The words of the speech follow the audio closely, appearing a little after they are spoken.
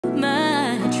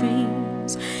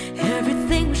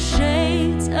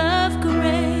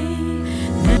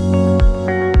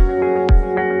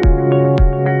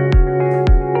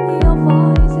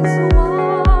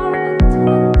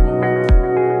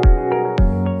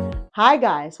Hi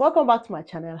guys, welcome back to my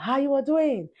channel. How you are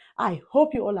doing? I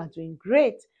hope you all are doing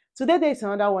great. Today there is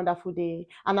another wonderful day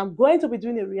and I'm going to be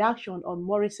doing a reaction on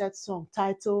Morissette's song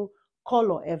titled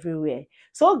Color Everywhere.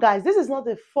 So guys, this is not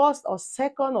the first or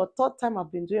second or third time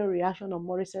I've been doing a reaction on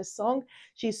Morissette's song.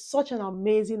 She's such an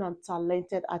amazing and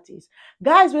talented artist.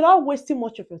 Guys, without wasting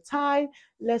much of your time,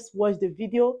 let's watch the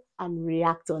video and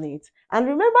react on it. And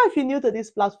remember, if you're new to this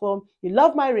platform, you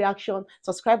love my reaction,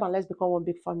 subscribe and let's become one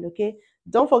big family, okay?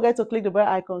 Don't forget to click the bell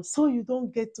icon so you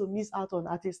don't get to miss out on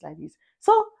artists like this.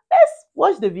 So let's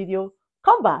watch the video,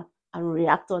 come back and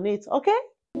react on it, okay?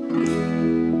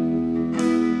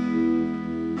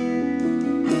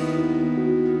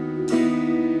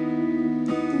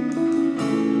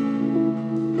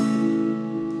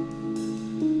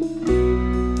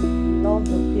 Love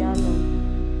the piano.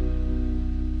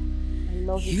 I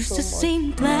love it Used so to much.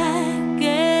 seem black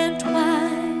and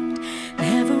white,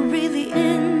 never really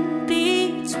in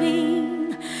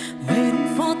between, waiting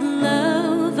for the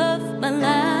love of my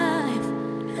life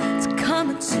to come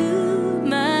into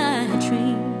my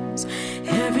dreams.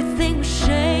 Everything was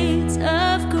shades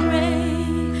of gray,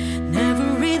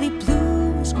 never really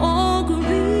blues or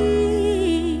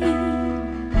green.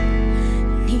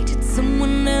 Needed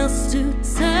someone else to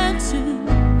turn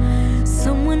to,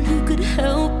 someone who could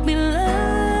help me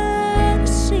learn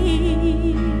to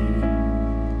see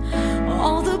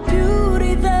all the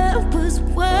beauty that was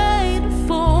waiting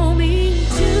for me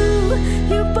too.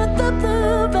 You put the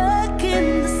blue back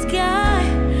in the sky,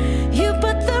 you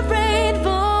put the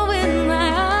rainbow in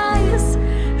my eyes,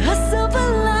 a silver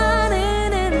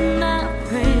lining in my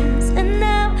prayers, and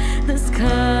now there's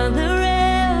color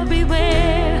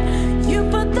everywhere. You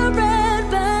put the red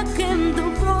back in the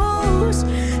rose,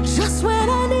 just when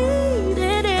I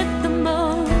needed it the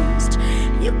most.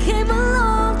 You came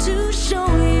along to show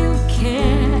you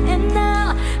care, and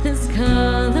now there's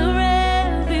color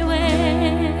everywhere.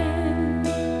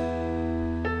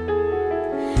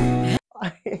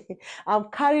 I'm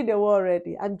carried away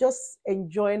already. I'm just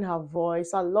enjoying her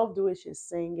voice. I love the way she's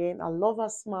singing. I love her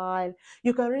smile.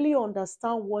 You can really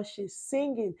understand what she's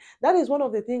singing. That is one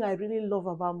of the things I really love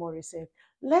about Morissette.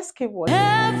 Let's keep watching.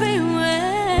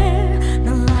 Everywhere,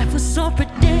 the life was so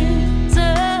predictable,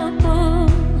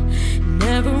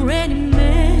 never any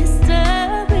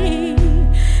mystery.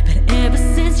 But ever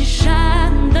since you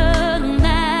shined the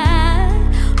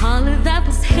light, all of that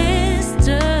was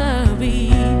history.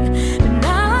 But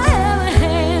now I have a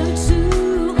hand to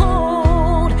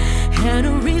hold and a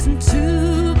reason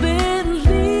to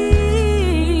believe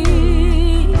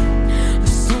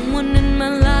there's someone in my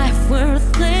life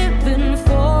worth living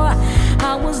for.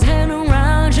 I was heading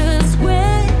around just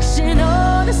wishing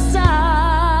on a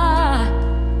star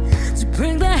to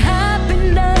bring the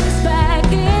happiness back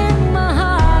in my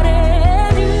heart.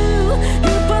 And you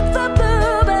put the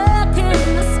blue back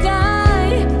in the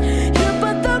sky, you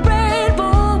put the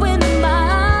rainbow in my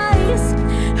eyes,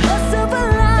 a silver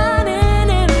lining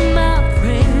in my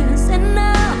prayers, and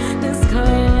now there's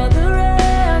color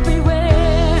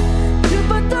everywhere. You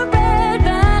put the red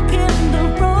back in the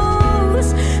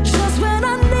rose, just when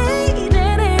I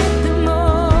needed it the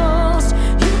most.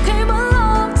 You came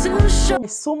along to show. I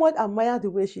so much admire the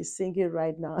way she's singing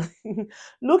right now.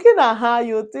 Looking at her,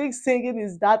 you think singing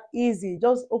is that easy.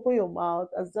 Just open your mouth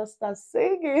and just start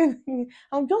singing.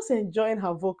 I'm just enjoying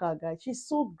her vocal, guys. She's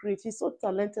so great. She's so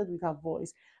talented with her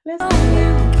voice. Let's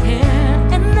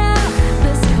And now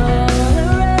there's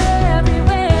color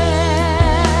everywhere.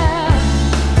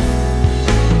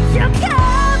 You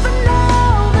can't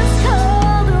know there's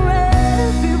color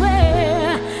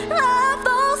everywhere. Left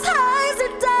those hazy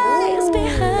days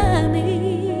behind me,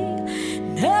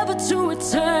 never to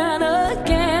return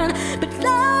again. But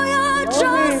now you're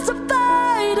just a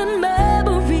fading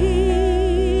memory.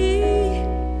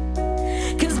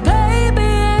 'Cause baby,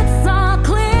 it's all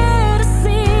clear to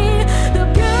see the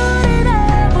beauty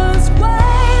that was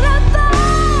waiting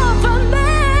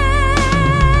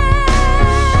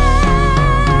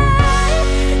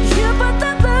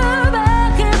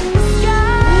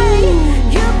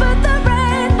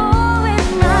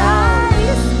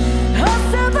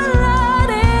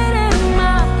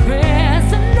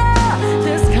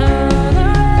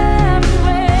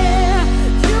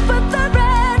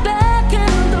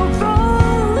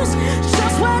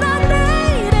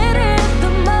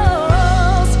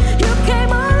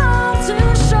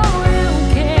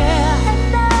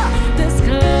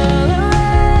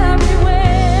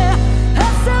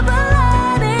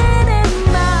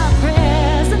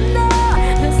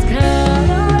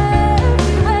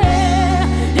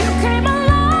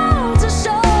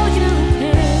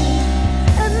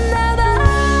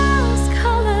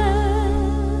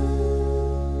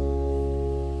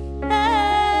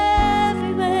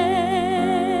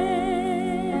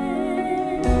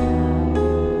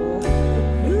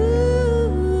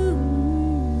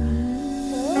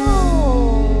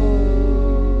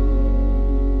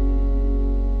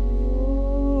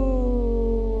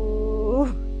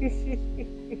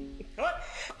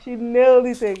She nailed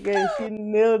it again. She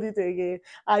nailed it again.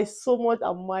 I so much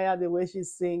admire the way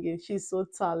she's singing. She's so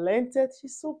talented.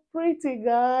 She's so pretty,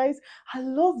 guys. I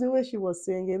love the way she was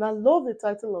singing. I love the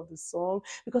title of the song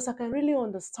because I can really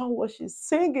understand what she's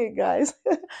singing, guys.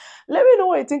 Let me know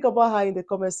what you think about her in the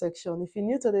comment section. If you're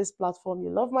new to this platform, you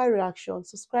love my reaction,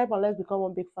 subscribe and let's become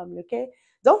one big family, okay?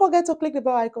 Don't forget to click the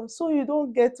bell icon so you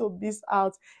don't get to miss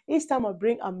out each time I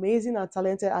bring amazing and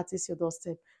talented artists your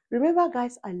doorstep. Remember,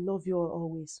 guys, I love you all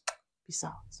always. Peace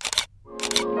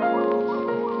out.